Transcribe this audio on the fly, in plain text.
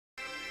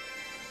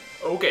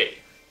Okay.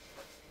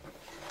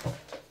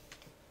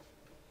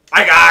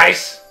 Hi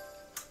guys!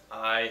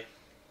 Hi,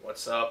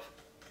 what's up?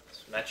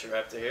 It's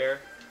MechaRaptor here.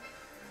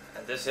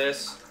 And this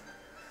is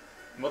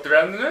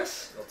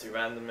Multirandomness?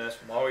 Multirandomness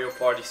Mario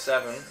Party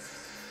 7.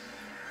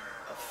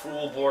 A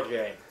full board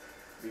game.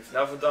 We've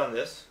never done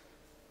this.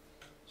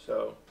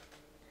 So,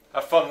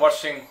 Have fun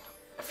watching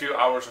a few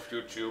hours of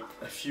YouTube.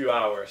 a few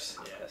hours,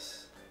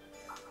 yes.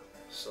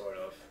 Sort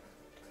of.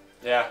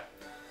 Yeah.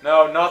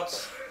 No, not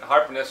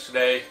hyperness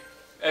today.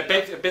 A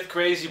bit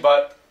crazy,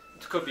 but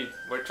it could be.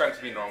 We're trying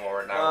to be normal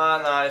right now.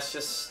 No, it's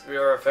just we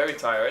are very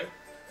tired.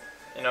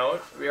 You know,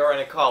 we are in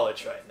a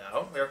college right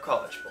now. We are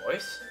college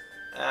boys.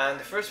 And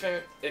the first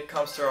thing that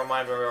comes to our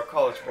mind when we are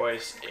college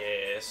boys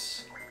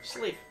is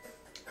sleep.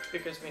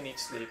 Because we need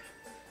sleep.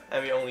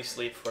 And we only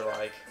sleep for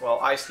like, well,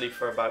 I sleep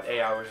for about 8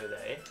 hours a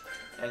day.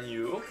 And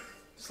you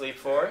sleep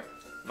for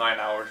 9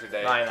 hours a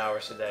day. 9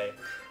 hours a day.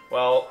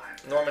 Well,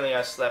 normally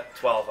I slept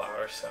 12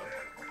 hours, so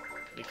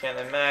you can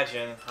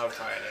imagine how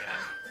tired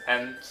I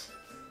am.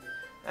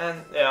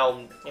 And yeah,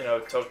 you know,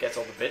 Toad gets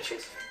all the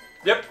bitches.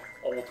 Yep.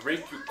 Old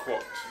Rayque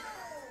quote.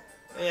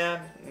 Yeah,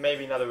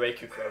 maybe not a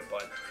Rayque quote,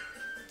 but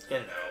you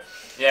know.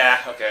 Yeah,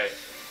 okay.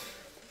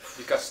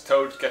 Because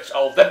Toad gets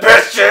all the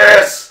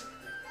bitches!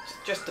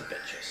 Just the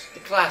bitches. The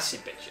classy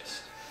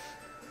bitches.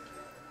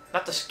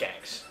 Not the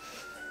skanks.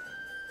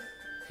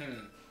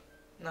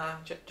 Nah,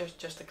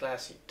 just the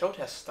classy. Toad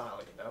has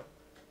style, you know.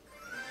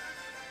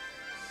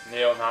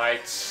 Neon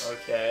Heights.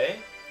 Okay.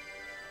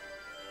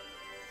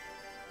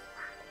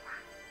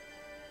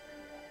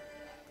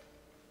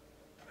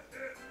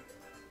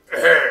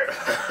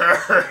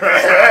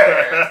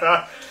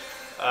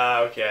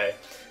 Okay.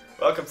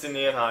 Welcome to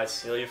Neon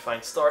Heights. Here you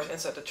find stars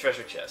inside the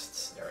treasure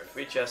chests. There are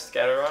 3 chests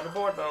scattered around the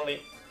board, but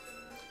only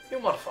you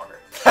motherfucker.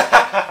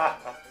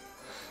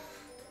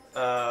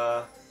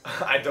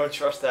 I don't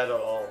trust that at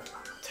all.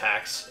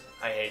 Tax.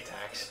 I hate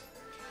tax.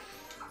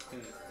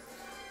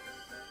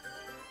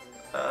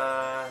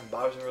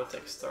 Bowser will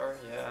take a star.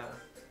 Yeah.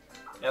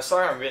 Yeah.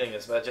 Sorry, I'm reading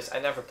this, but I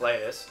never play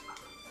this.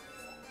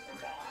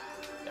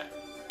 Yeah.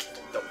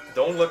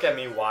 Don't look at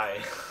me. Why?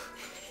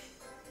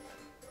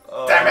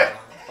 Damn it!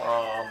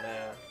 Oh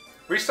man.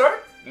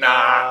 Restart?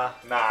 Nah.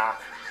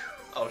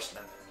 Oh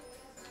snap.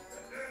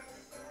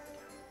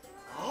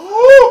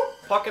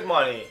 Pocket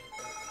money.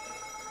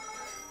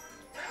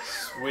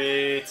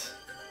 Sweet.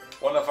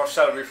 One of our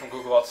salary from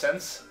Google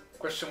AdSense?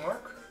 Question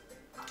mark?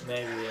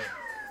 Maybe.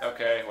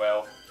 Okay,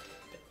 well.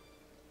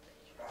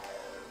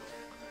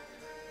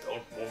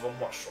 Don't move a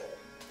muscle.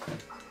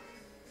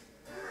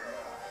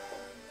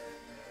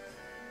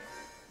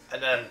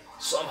 And then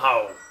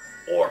somehow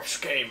orbs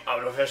came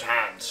out of his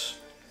hands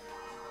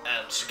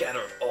and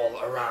scattered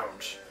all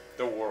around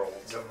The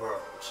world. the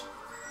world.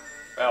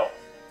 Well,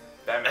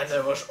 damn it. And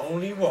there was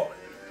only one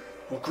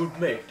who could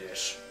make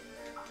this.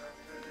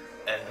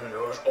 And there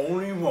was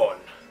only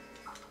one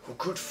who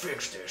could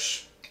fix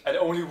this. And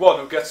only one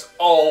who gets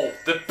all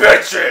the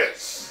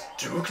bitches!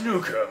 Duke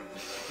Nukem.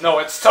 No,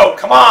 it's Toad,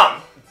 come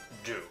on!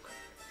 Duke.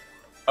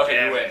 Okay,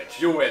 Damn you win. it.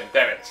 You win,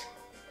 damn it.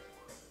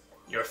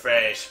 Your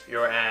face,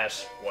 your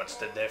ass, what's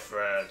the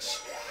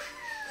difference?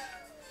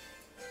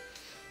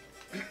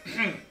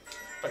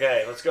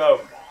 Okay, let's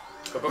go.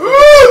 Go.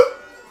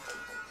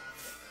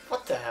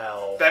 What the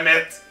hell? Damn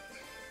it!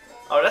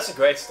 Oh, that's a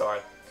great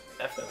start.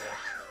 Definitely.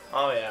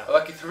 Oh yeah. A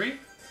lucky 3?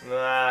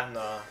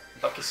 Nah.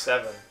 Lucky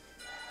 7.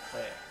 Oh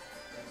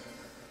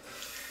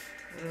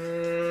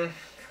yeah.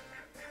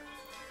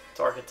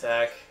 Target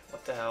attack.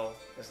 What the hell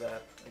is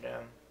that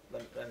again?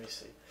 Let me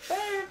see.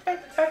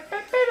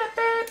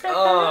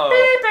 Oh.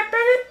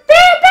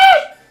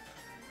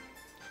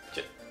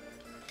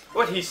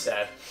 What he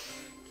said.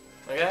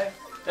 Okay?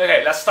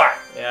 Okay, let's start.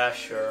 Yeah,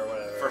 sure,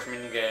 whatever. First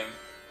mini game.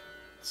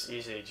 It's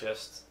easy,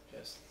 just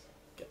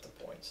get the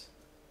points.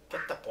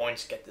 Get the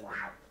points, get the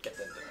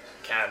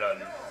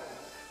cannon.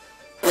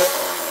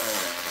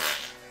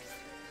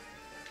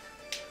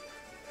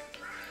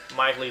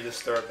 Mildly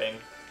disturbing.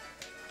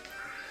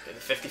 Get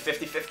the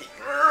 50-50-50.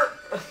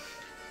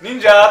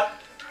 Ninja!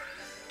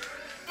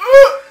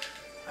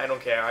 I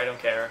don't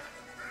care.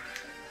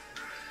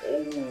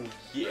 Oh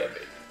yeah,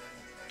 baby.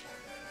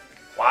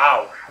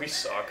 Wow. We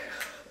suck.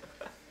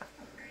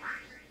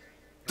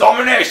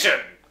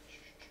 Domination!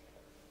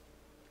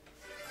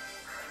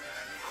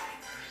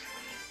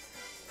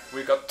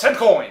 We got 10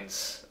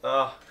 coins.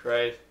 Oh,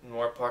 great.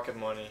 More pocket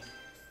money.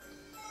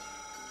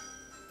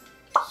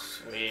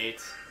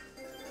 Sweet.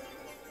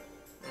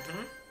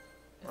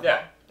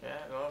 Yeah. Yeah,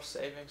 well,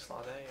 savings,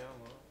 not there, yeah,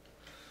 well.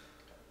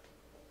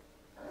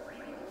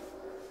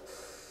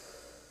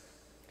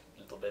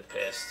 Little bit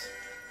pissed.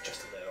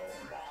 Just a little.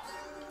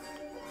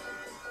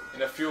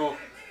 In a few...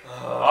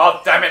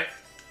 Oh, damn it!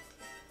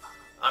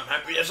 I'm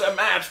happy as a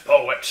mad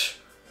poet.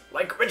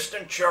 Like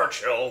Winston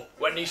Churchill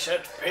when he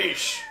said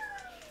peace.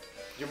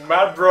 You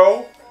mad,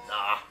 bro?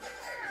 Nah.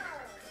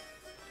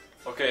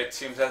 Okay, it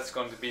seems that's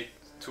going to be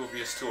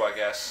 2vs2, I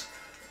guess.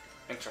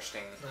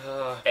 Interesting.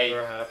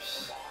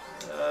 Perhaps.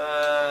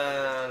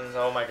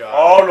 Oh my god.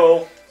 Oh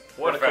no!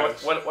 What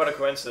a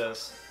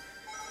coincidence.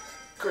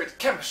 Great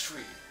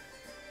chemistry.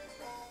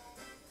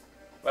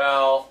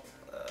 Well,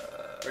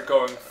 we're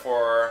going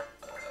for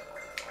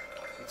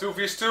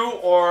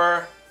 2v2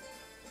 or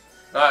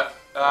I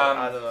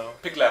don't know.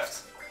 Pick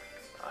left.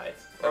 Alright,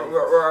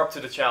 we're up to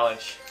the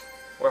challenge.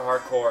 We're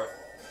hardcore.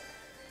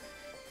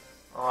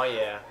 Oh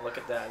yeah, look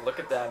at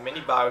that,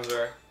 mini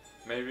Bowser.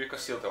 Maybe we can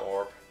steal the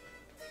orb.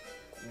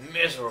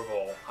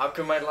 Miserable. How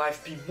can my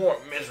life be more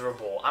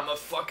miserable? I'm a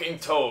fucking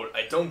toad.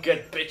 I don't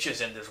get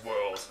bitches in this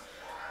world.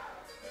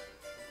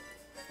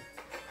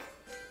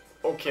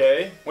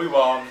 Okay. We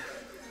won.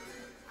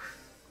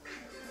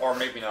 Or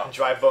maybe not.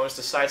 Dry Bones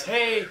decides,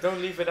 hey,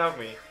 don't leave without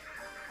me.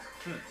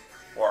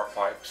 War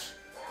pipes.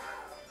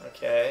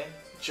 Okay.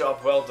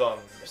 Job well done.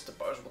 Mr.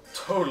 Bowser will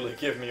totally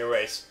give me a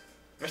raise.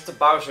 Mr.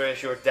 Bowser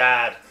is your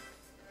dad.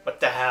 What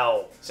the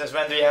hell? Since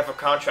when do you have a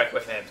contract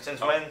with him?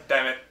 Since when?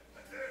 Damn it.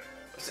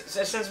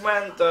 Since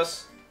when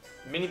does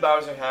Mini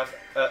Bowser have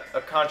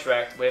a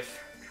contract with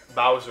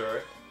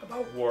Bowser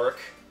about work?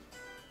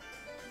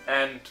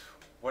 And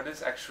what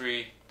is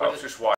actually Bowser's wife?